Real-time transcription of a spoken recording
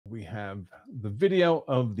We have the video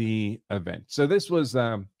of the event. So this was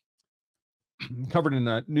covered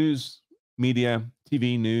in news media,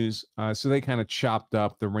 TV news. So they kind of chopped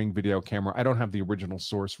up the Ring video camera. I don't have the original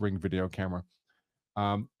source Ring video camera.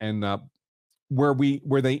 Where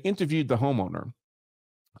they interviewed the homeowner,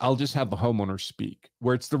 I'll just have the homeowner speak.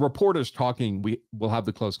 Where it's the reporters talking, we'll have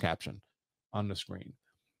the closed caption on the screen.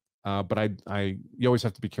 But you always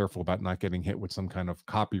have to be careful about not getting hit with some kind of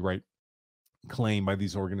copyright claim by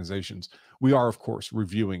these organizations. We are, of course,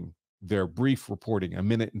 reviewing their brief reporting, 1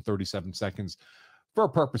 minute and 37 seconds, for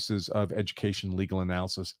purposes of education, legal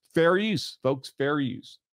analysis. Fair use, folks, fair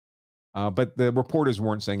use. But the reporters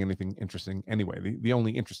weren't saying anything interesting anyway. The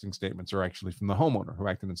only interesting statements are actually from the homeowner who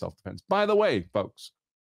acted in self-defense. By the way, folks,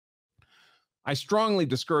 I strongly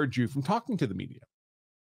discourage you from talking to the media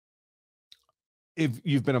if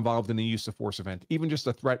you've been involved in a use of force event, even just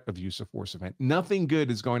a threat of use of force event. Nothing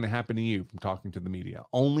good is going to happen to you from talking to the media.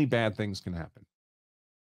 Only bad things can happen.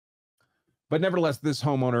 But nevertheless, this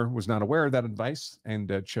homeowner was not aware of that advice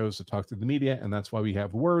and chose to talk to the media, and that's why we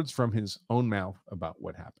have words from his own mouth about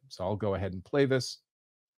what happened. So I'll go ahead and play this.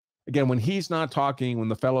 Again, when he's not talking, when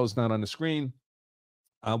the fellow's not on the screen,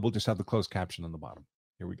 we'll just have the closed caption on the bottom.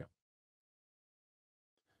 Here we go.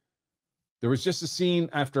 There was just a scene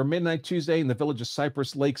after midnight Tuesday in the Village of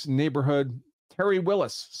Cypress Lakes neighborhood. Terry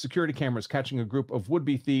Willis, security cameras catching a group of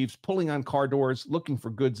would-be thieves pulling on car doors, looking for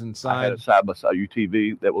goods inside. I had a side-by-side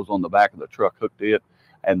UTV that was on the back of the truck, hooked it,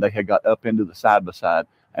 and they had got up into the side-by-side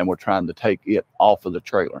and were trying to take it off of the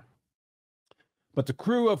trailer. But the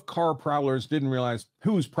crew of car prowlers didn't realize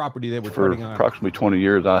whose property they were turning on. For approximately 20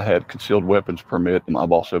 years, I had concealed weapons permit, and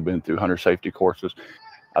I've also been through hunter safety courses.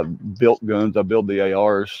 I've built guns. I built the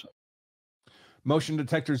ARs. Motion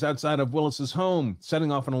detectors outside of Willis's home,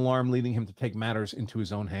 setting off an alarm, leading him to take matters into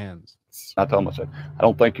his own hands. I told him, I said, I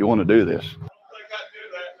don't think you want to do this.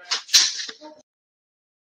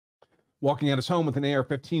 Walking out his home with an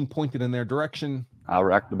AR-15 pointed in their direction. I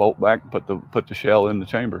racked the bolt back, put the shell in the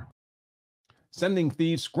chamber. Sending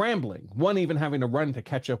thieves scrambling, one even having to run to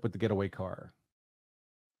catch up with the getaway car.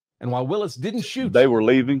 And while Willis didn't shoot, they were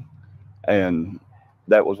leaving, and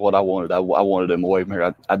that was what I wanted. I wanted them away from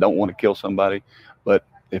here. I don't want to kill somebody, but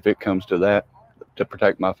if it comes to that, to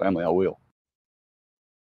protect my family, I will.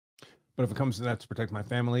 But if it comes to that, to protect my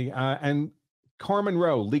family. And Carmen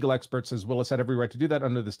Rowe, legal expert, says Willis had every right to do that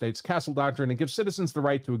under the state's Castle Doctrine and gives citizens the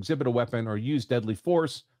right to exhibit a weapon or use deadly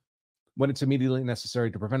force when it's immediately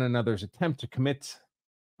necessary to prevent another's attempt to commit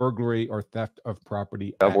burglary or theft of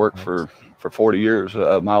property. I've worked for 40 years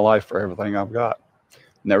of my life for everything I've got.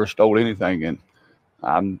 Never stole anything, and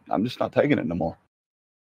I'm just not taking it no more.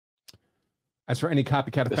 As for any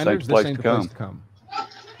copycat offenders, this ain't the place to come.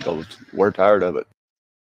 Because we're tired of it.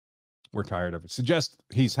 We're tired of it. Suggest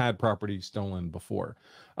he's had property stolen before.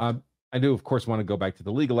 I do, of course, want to go back to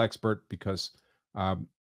the legal expert because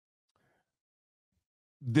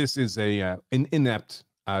this is an inept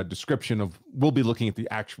description of, we'll be looking at the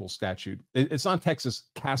actual statute. It's on Texas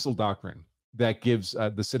Castle Doctrine that gives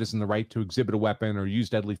the citizen the right to exhibit a weapon or use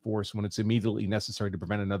deadly force when it's immediately necessary to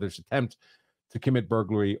prevent another's attempt to commit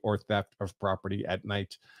burglary or theft of property at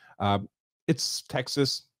night. It's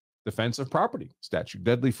Texas Defense of Property statute,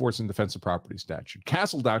 deadly force and defense of property statute.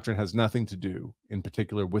 Castle Doctrine has nothing to do in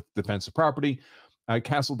particular with defense of property.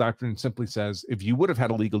 Castle Doctrine simply says, if you would have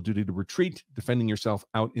had a legal duty to retreat, defending yourself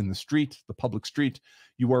out in the street, the public street,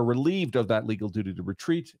 you are relieved of that legal duty to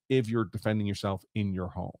retreat if you're defending yourself in your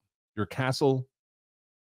home. Your castle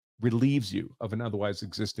relieves you of an otherwise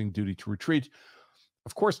existing duty to retreat.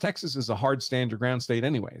 Of course, Texas is a hard stand your ground state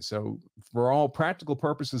anyway. So for all practical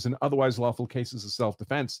purposes and otherwise lawful cases of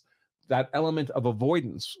self-defense, that element of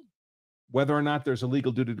avoidance, whether or not there's a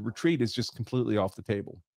legal duty to retreat, is just completely off the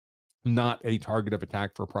table. Not a target of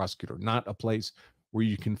attack for a prosecutor, not a place where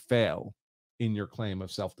you can fail in your claim of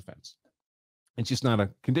self-defense. It's just not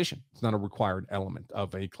a condition. It's not a required element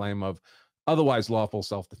of a claim of otherwise lawful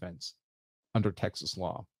self-defense under Texas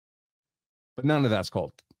law. But none of that's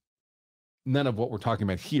called. None of what we're talking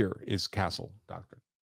about here is Castle Doctrine.